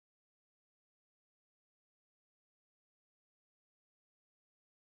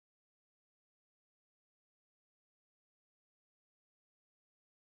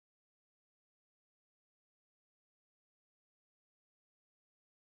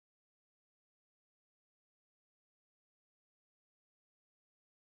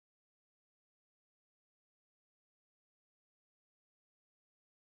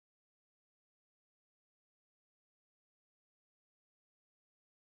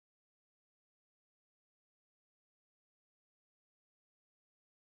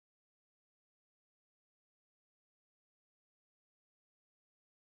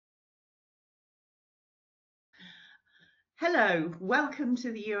Hello, welcome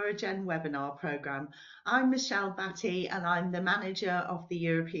to the EUROGEN webinar programme. I'm Michelle Batty and I'm the manager of the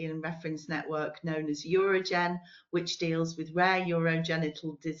European Reference Network known as EUROGEN, which deals with rare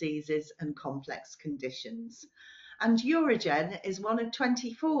urogenital diseases and complex conditions. And EUROGEN is one of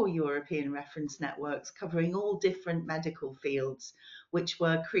 24 European reference networks covering all different medical fields, which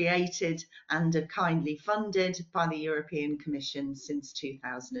were created and are kindly funded by the European Commission since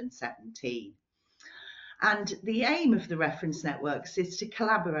 2017. And the aim of the reference networks is to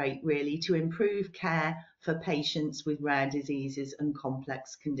collaborate really to improve care for patients with rare diseases and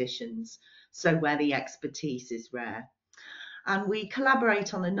complex conditions, so where the expertise is rare. And we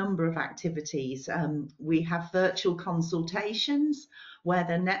collaborate on a number of activities. We have virtual consultations where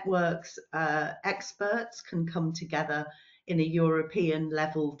the network's experts can come together in a European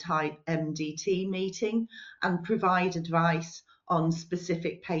level type MDT meeting and provide advice on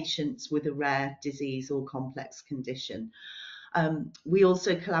specific patients with a rare disease or complex condition. We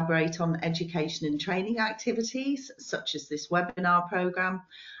also collaborate on education and training activities, such as this webinar programme,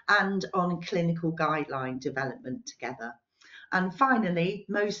 and on clinical guideline development together. And finally,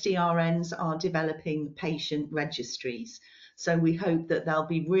 most ERNs are developing patient registries. So we hope that they'll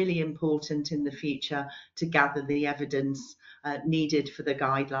be really important in the future to gather the evidence needed for the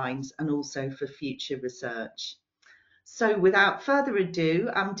guidelines and also for future research. So without further ado,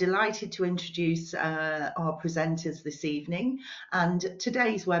 I'm delighted to introduce our presenters this evening. And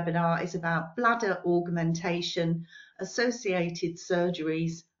today's webinar is about bladder augmentation, associated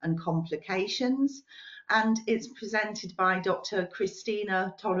surgeries and complications. And it's presented by Dr.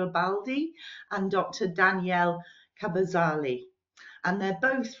 Cristina Tordable and Dr. Danielle Cabezalí. And they're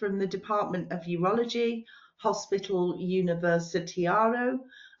both from the Department of Urology, Hospital Universitario,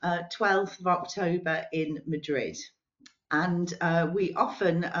 12th of October in Madrid. And we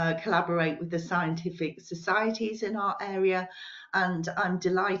often collaborate with the scientific societies in our area, and I'm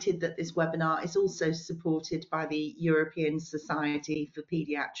delighted that this webinar is also supported by the European Society for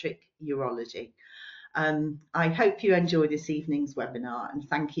Paediatric Urology. I hope you enjoy this evening's webinar and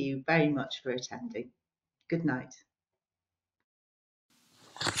thank you very much for attending. Good night.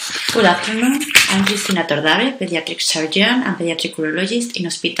 Good afternoon, I'm Cristina Tordable, pediatric surgeon and pediatric urologist in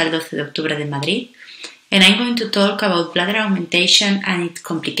Hospital 12 de Octubre de Madrid, and I'm going to talk about bladder augmentation and its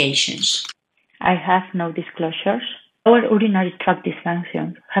complications. I have no disclosures. Our urinary tract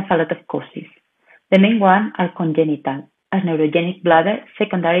dysfunctions have a lot of causes. The main ones are congenital, a neurogenic bladder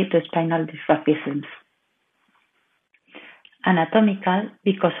secondary to spinal dysraphisms. Anatomical,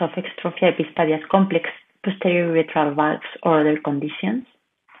 because of extrophia epispadias complex posterior urethral valves or other conditions,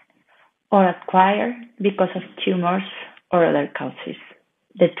 or acquired because of tumors or other causes.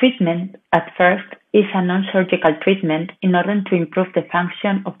 The treatment, at first, is a non-surgical treatment in order to improve the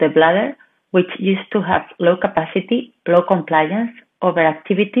function of the bladder, which used to have low capacity, low compliance,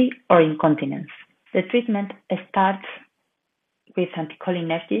 overactivity, or incontinence. The treatment starts with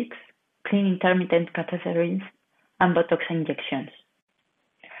anticholinergics, clean intermittent catheters, and Botox injections.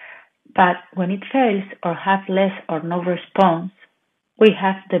 But when it fails or has less or no response, we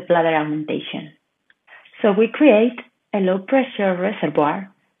have the bladder augmentation. So we create a low-pressure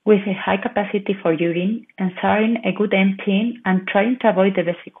reservoir with a high capacity for urine, ensuring a good emptying and trying to avoid the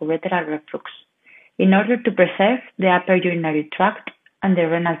vesicoureteral reflux in order to preserve the upper urinary tract and the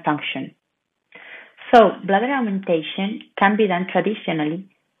renal function. So bladder augmentation can be done traditionally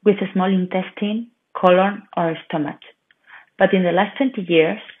with a small intestine, colon, or stomach. But in the last 20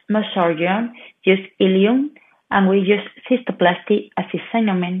 years, most surgeons use ileum, and we use cystoplasty as a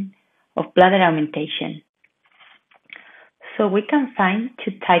synonym of bladder augmentation. So we can find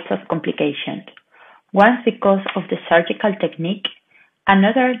two types of complications. One because of the surgical technique,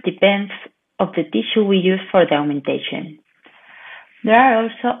 another depends of the tissue we use for the augmentation. There are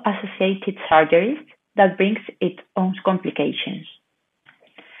also associated surgeries that brings its own complications.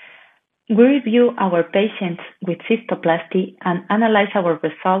 We review our patients with cystoplasty and analyze our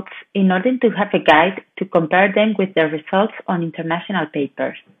results in order to have a guide to compare them with the results on international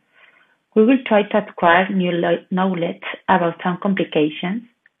papers. We will try to acquire new knowledge about some complications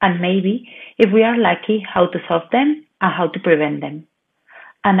and maybe, if we are lucky, how to solve them and how to prevent them.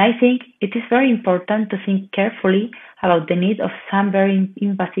 And I think it is very important to think carefully about the need of some very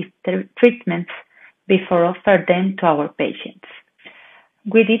invasive treatments before offering them to our patients.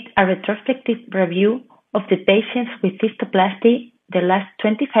 We did a retrospective review of the patients with cystoplasty the last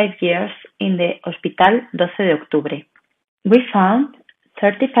 25 years in the Hospital 12 de Octubre. We found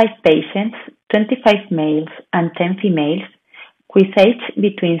 35 patients, 25 males and 10 females, with age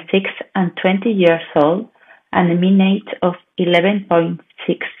between 6 and 20 years old and a mean age of 11.6.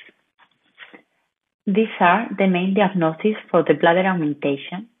 These are the main diagnoses for the bladder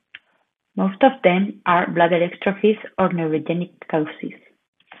augmentation. Most of them are bladder extrophies or neurogenic causes.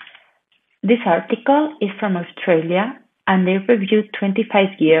 This article is from Australia, and they reviewed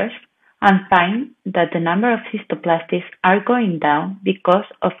 25 years and find that the number of cystoplasties are going down because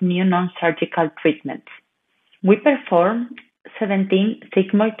of new non-surgical treatments. We performed 17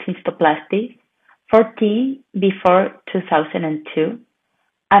 sigmoid cystoplasties, 14 before 2002,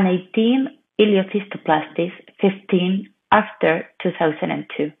 and 18 ileocystoplasties, 15 after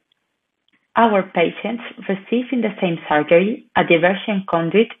 2002. Our patients received in the same surgery a diversion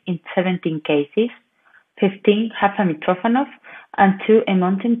conduit in 17 cases, 15 have a Mitrofanov, and 2 a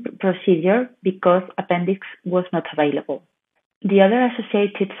mounting procedure because appendix was not available. The other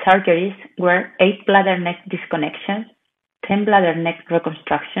associated surgeries were 8 bladder neck disconnections, 10 bladder neck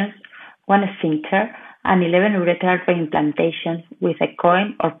reconstructions, 1 sphincter, and 11 urethral reimplantations with a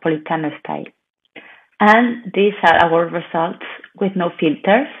Cohen or Politano style. And these are our results with no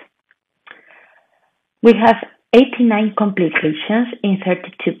filters. We have 89 complications in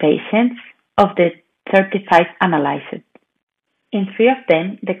 32 patients of the 35 analyzed. In 3 of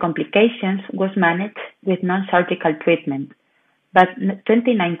them, the complications was managed with non-surgical treatment, but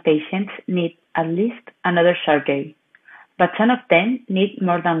 29 patients need at least another surgery, but some of them need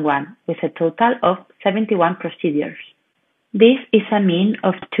more than one, with a total of 71 procedures. This is a mean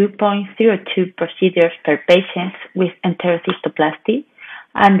of 2.02 procedures per patient with enterocystoplasty,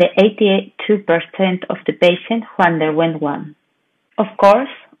 and the 82% of the patients who underwent one. Of course,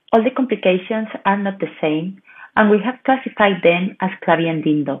 all the complications are not the same, and we have classified them as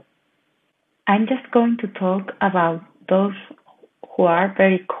claviendo. I'm just going to talk about those who are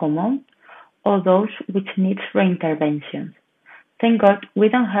very common or those which need reintervention. Thank God we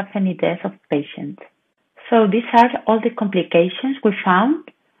don't have any death of patients. So these are all the complications we found,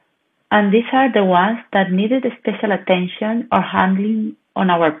 and these are the ones that needed special attention or handling on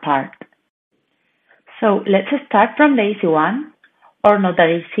our part. So let's start from the easy one, or not that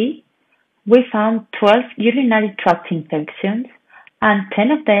easy. We found 12 urinary tract infections, and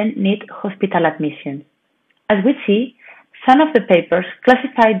 10 of them need hospital admission. As we see, some of the papers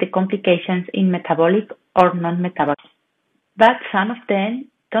classified the complications in metabolic or non-metabolic, but some of them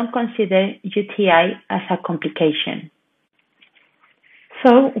don't consider UTI as a complication.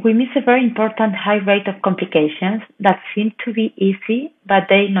 So we miss a very important high rate of complications that seem to be easy, but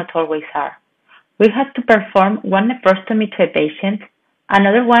they not always are. We had to perform one nephrostomy to a patient,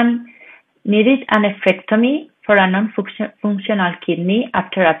 another one needed a nephrectomy for a non-functional kidney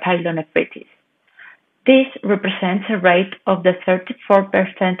after a pyelonephritis. This represents a rate of the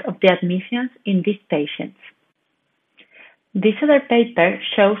 34% of the admissions in these patients. This other paper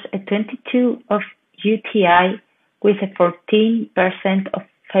shows a 22 of UTI with a 14% of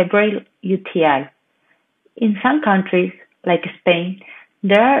febrile UTI. In some countries, like Spain,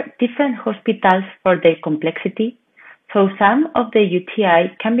 there are different hospitals for their complexity, so some of the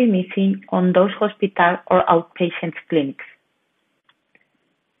UTI can be missing on those hospital or outpatient clinics.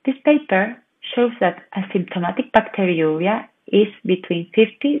 This paper shows that asymptomatic bacteriuria is between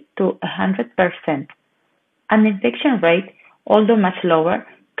 50 to 100%, and the infection rate, although much lower,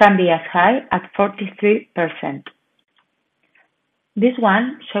 can be as high as 43%. This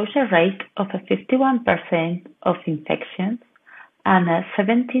one shows a rate of 51% of infections, and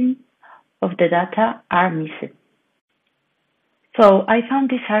 17 of the data are missing. So I found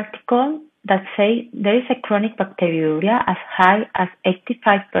this article that say there is a chronic bacteriuria as high as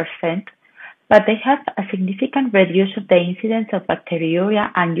 85%, but they have a significant reduction of the incidence of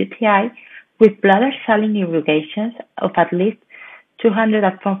bacteriuria and UTI with bladder saline irrigations of at least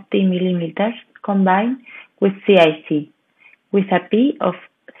 240 millimeters combined with CIC, with a P of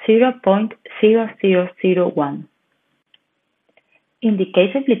 0.0001. In the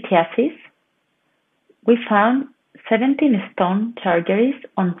case of lithiasis, we found 17 stone surgeries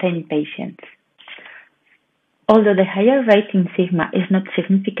on 10 patients. Although the higher rate in sigma is not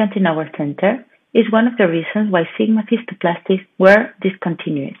significant in our center, is one of the reasons why sigma cystoplasties were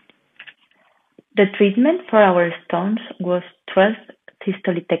discontinued. The treatment for our stones was 12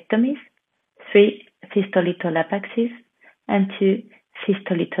 cystolithectomies, 3 cystolitholapaxies, and 2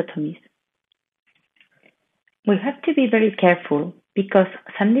 cystolithotomies. We have to be very careful because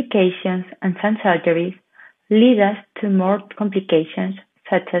some medications and some surgeries lead us to more complications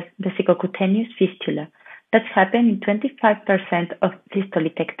such as vesicocutaneous fistula that happen in 25% of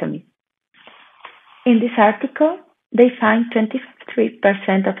cystolithectomies. In this article, they find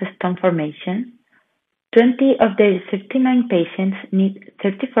 23% of stone formation. 20 of the 59 patients need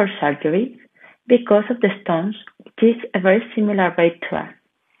 34 surgeries because of the stones, which is a very similar rate to us.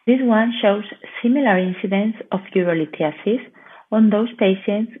 This one shows similar incidence of urolithiasis on those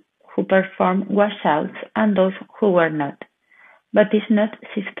patients who performed washouts and those who were not, but is not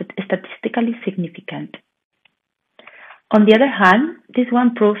statistically significant. On the other hand, this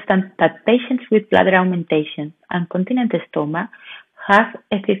one proves that patients with bladder augmentation and continent stoma have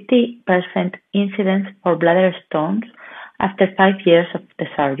a 50% incidence for bladder stones after 5 years of the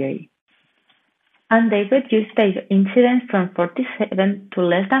surgery. And they reduced their incidence from 47 to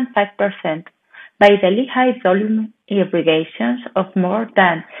less than 5% by daily high volume irrigations of more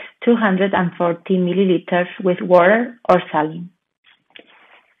than 240 milliliters with water or saline.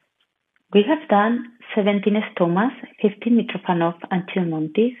 We have done 17 stomas, 15 Mitrofanov and 2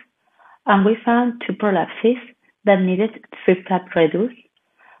 Montis, and we found 2 prolapses that needed 3 flap reduce,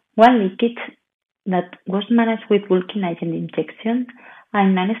 1 leakage that was managed with vulcanizing injection,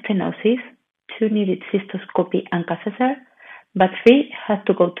 and 9 stenosis, 2 needed cystoscopy and catheter, but 3 had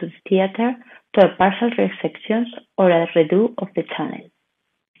to go to the theater to a partial resection or a redo of the channel.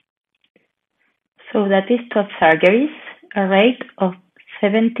 So that is 12 surgeries, a rate of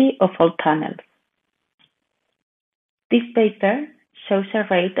 70 of all tunnels. This paper shows a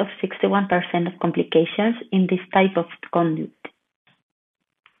rate of 61% of complications in this type of conduct.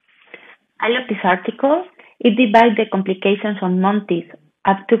 I love this article. It divides the complications on Montis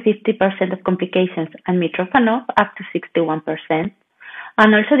up to 50% of complications and Mitrofanov up to 61%,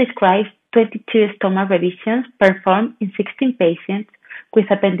 and also describes 22 stoma revisions performed in 16 patients with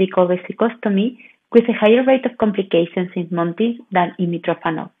appendicovesicostomy with a higher rate of complications in Montis than in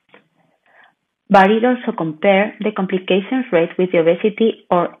Mitrofanov. But it also compared the complications rate with the obesity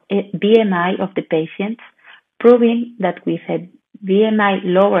or BMI of the patients, proving that with a BMI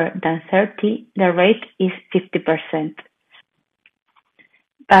lower than 30, the rate is 50%.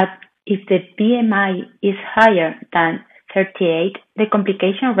 But if the BMI is higher than 38, the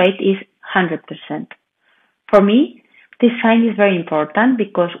complication rate is 100%. For me, this sign is very important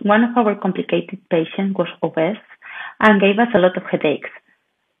because one of our complicated patients was obese and gave us a lot of headaches.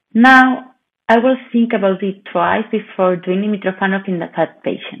 Now, I will think about it twice before doing Mitrofanov in the fat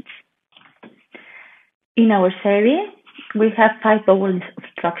patients. In our survey, we have 5 bowel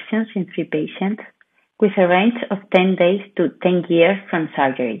obstructions in 3 patients with a range of 10 days to 10 years from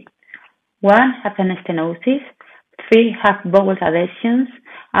surgery. 1 had an stenosis, 3 have bowel adhesions,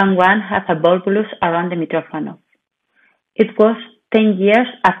 and 1 had a volvulus around the Mitrofanov. It was 10 years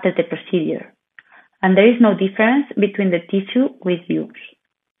after the procedure, and there is no difference between the tissue with use.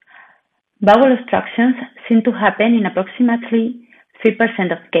 Bowel obstructions seem to happen in approximately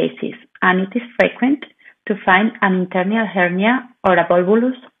 3% of cases, and it is frequent to find an internal hernia or a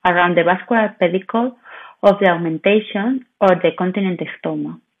volvulus around the vascular pedicle of the augmentation or the continent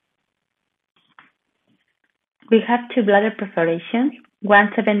stoma. We have 2 bladder perforations,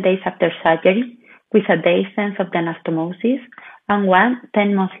 1 7 days after surgery with a descent of the anastomosis, and 1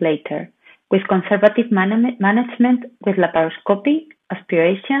 10 months later with conservative management with laparoscopy,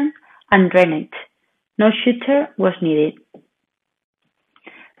 aspiration, and drainage. No suture was needed.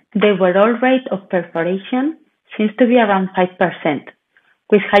 The overall rate of perforation seems to be around 5%,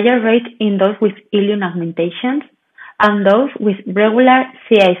 with higher rate in those with ileum augmentations and those with regular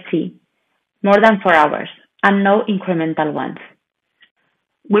CIC, more than 4 hours, and no incremental ones.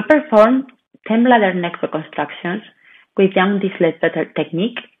 We performed 10 bladder neck reconstructions with young dislet better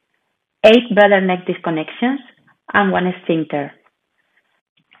technique, 8 bladder neck disconnections, and 1 sphincter.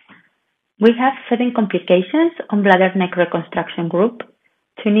 We have 7 complications on bladder neck reconstruction group.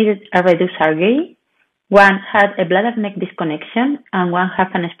 2 needed a reduced surgery, 1 had a bladder neck disconnection, and 1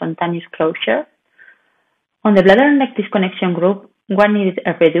 had a spontaneous closure. On the bladder neck disconnection group, 1 needed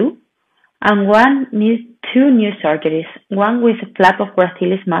a redo, and 1 needed 2 new surgeries, 1 with a flap of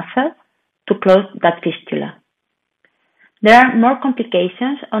gracilis muscle to close that fistula. There are more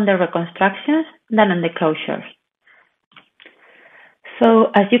complications on the reconstructions than on the closures.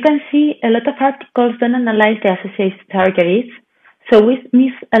 So, as you can see, a lot of articles don't analyze the associated surgeries, so we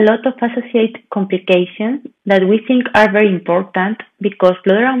miss a lot of associated complications that we think are very important because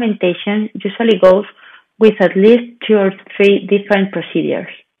bladder augmentation usually goes with at least 2 or 3 different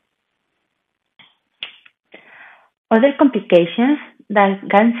procedures. Other complications that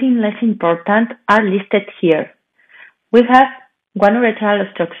can seem less important are listed here. We have 1 urethral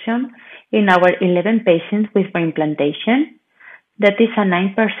obstruction in our 11 patients with reimplantation. That is a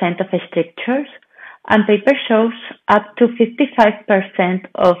 9% of strictures, and paper shows up to 55%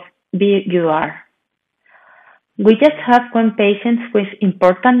 of BUR. We just have 1 patient with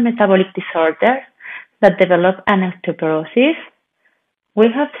important metabolic disorder that developed an osteoporosis. We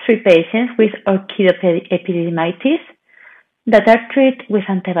have 3 patients with orchidoepididymitis, that are treated with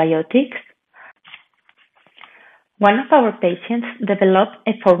antibiotics. One of our patients developed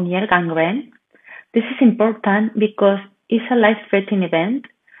a fournier gangrene. This is important because it's a life-threatening event,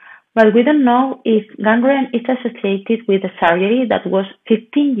 but we don't know if gangrene is associated with a surgery that was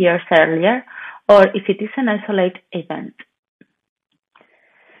 15 years earlier or if it is an isolated event.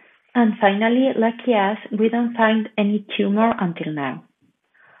 And finally, lucky us, we don't find any tumor until now.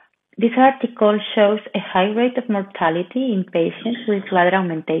 This article shows a high rate of mortality in patients with bladder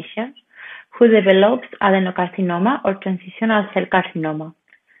augmentation who develops adenocarcinoma or transitional cell carcinoma.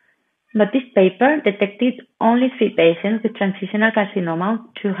 But this paper detected only 3 patients with transitional carcinoma,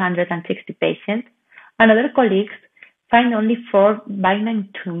 260 patients, and other colleagues find only 4 benign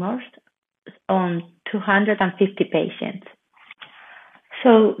tumors on 250 patients.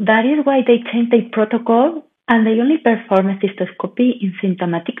 So that is why they changed their protocol and they only perform a cystoscopy in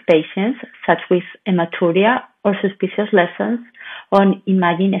symptomatic patients, such with hematuria or suspicious lesions on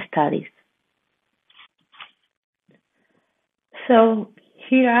imaging studies. So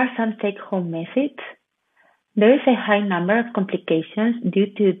here are some take-home messages. There is a high number of complications due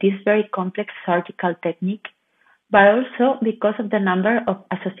to this very complex surgical technique, but also because of the number of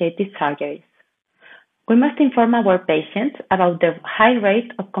associated surgeries. We must inform our patients about the high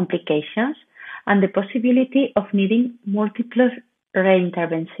rate of complications and the possibility of needing multiple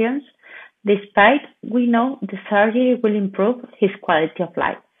reinterventions, despite we know the surgery will improve his quality of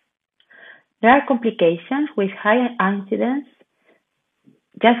life. There are complications with high incidence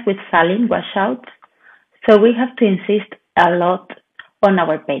just with saline washout, so we have to insist a lot on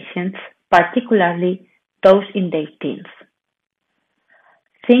our patients, particularly those in their teens.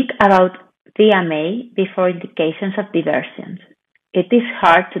 Think about VMA before indications of diversions. It is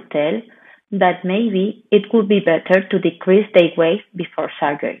hard to tell that maybe it would be better to decrease their weight before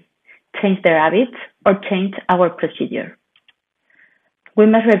surgery, change their habits, or change our procedure. We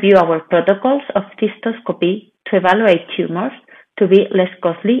must review our protocols of cystoscopy to evaluate tumors to be less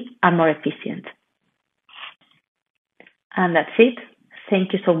costly and more efficient. And that's it.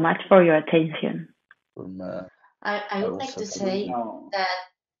 Thank you so much for your attention. I would like to say that,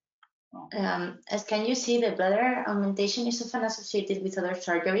 as can you see, the bladder augmentation is often associated with other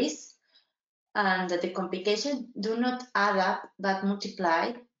surgeries, and that the complications do not add up but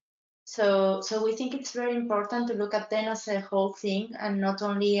multiply. So we think it's very important to look at them as a whole thing and not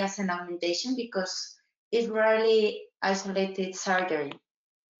only as an augmentation, because it's rarely isolated surgery.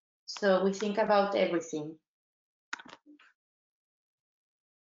 So we think about everything.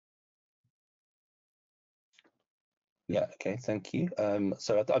 Yeah, okay, thank you.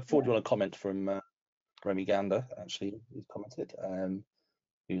 So I forwarded on a comment from Remy Gander, actually, who's commented,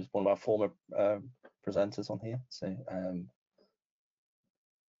 who's one of our former presenters on here. So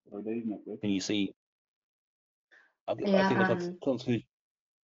can you see? I think the conclusion.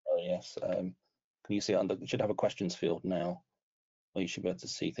 Oh yes. Can you see it under? You should have a questions field now, or you should be able to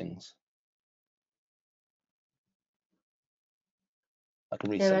see things. I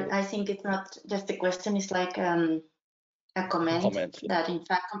can read. Yeah, but I think it's not just a question. It's like a comment that in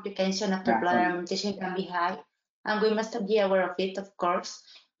fact complication after bladder augmentation can be high, and we must be aware of it, of course.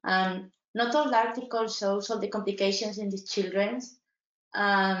 And not all the articles shows all the complications in these children.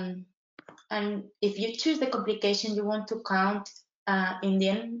 And if you choose the complication you want to count, in the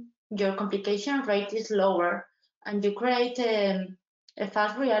end, your complication rate is lower, and you create a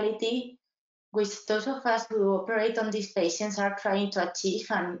false reality which those of us who operate on these patients are trying to achieve,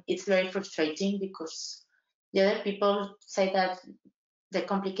 and it's very frustrating because the other people say that the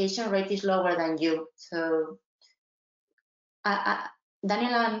complication rate is lower than you. So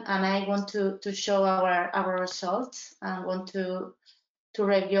Daniel and I want to show our results and want to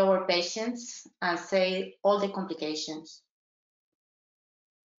review our patients and say all the complications.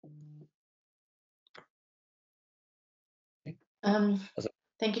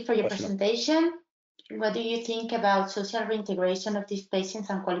 Thank you for your presentation. What do you think about social reintegration of these patients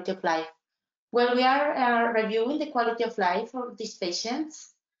and quality of life? Well, we are reviewing the quality of life of these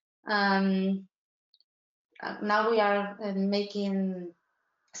patients. Now we are making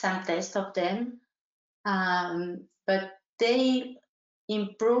some tests of them, but they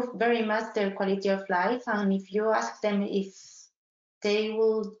improve very much their quality of life. And if you ask them if they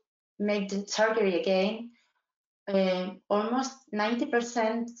will make the surgery again, almost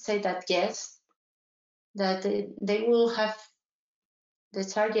 90% say that yes, that they will have the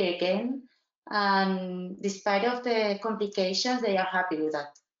surgery again, and despite of the complications, they are happy with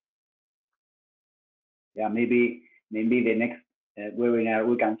that. Yeah, maybe the next webinar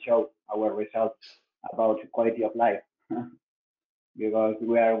we can show our results about quality of life because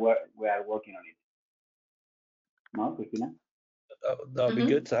we are working on it. No, Cristina? that would be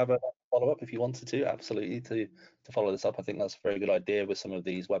good to have a follow-up if you wanted to, absolutely, to follow this up. I think that's a very good idea with some of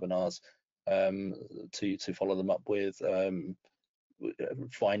these webinars, to follow them up with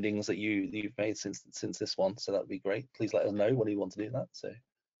findings that you've made since this one. So that would be great. Please let us know when you want to do that. So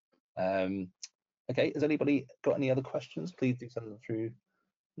okay, has anybody got any other questions? Please do send them through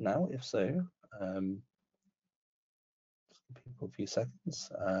now, if so. Just give people a few seconds.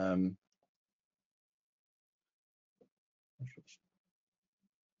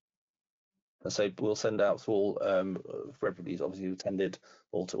 So we'll send out to all, for everybody who's obviously attended,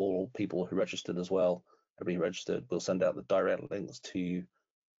 or to all people who registered as well. Everybody registered, we'll send out the direct links to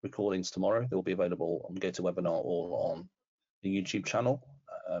recordings tomorrow. They'll be available on GoToWebinar or on the YouTube channel.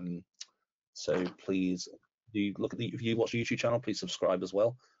 So please do look at if you watch the YouTube channel, please subscribe as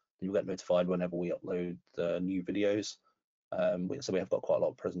well. You'll get notified whenever we upload new videos. So we have got quite a lot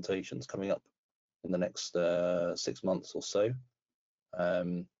of presentations coming up in the next 6 months or so.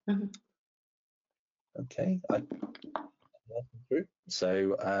 Okay,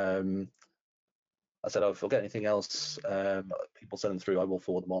 so I said, if I forget anything else, people send them through, I will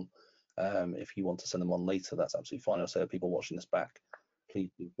forward them on. If you want to send them on later, that's absolutely fine. I'll say people watching this back, please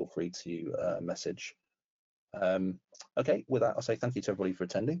feel free to message. Okay, with that, I'll say thank you to everybody for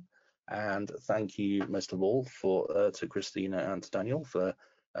attending, and thank you most of all to Cristina and to Daniel for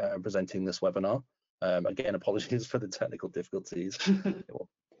presenting this webinar. Again, apologies for the technical difficulties.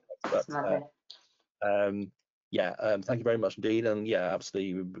 But, yeah, thank you very much indeed, and yeah,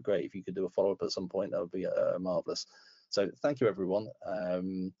 absolutely, it would be great if you could do a follow-up at some point. That would be marvelous. So thank you, everyone.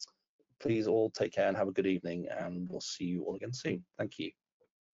 Please all take care and have a good evening, and we'll see you all again soon. Thank you.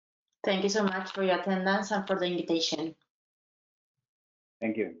 Thank you so much for your attendance and for the invitation.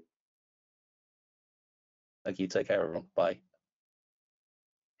 Thank you. Thank you. Take care, everyone. Bye.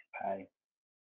 Bye.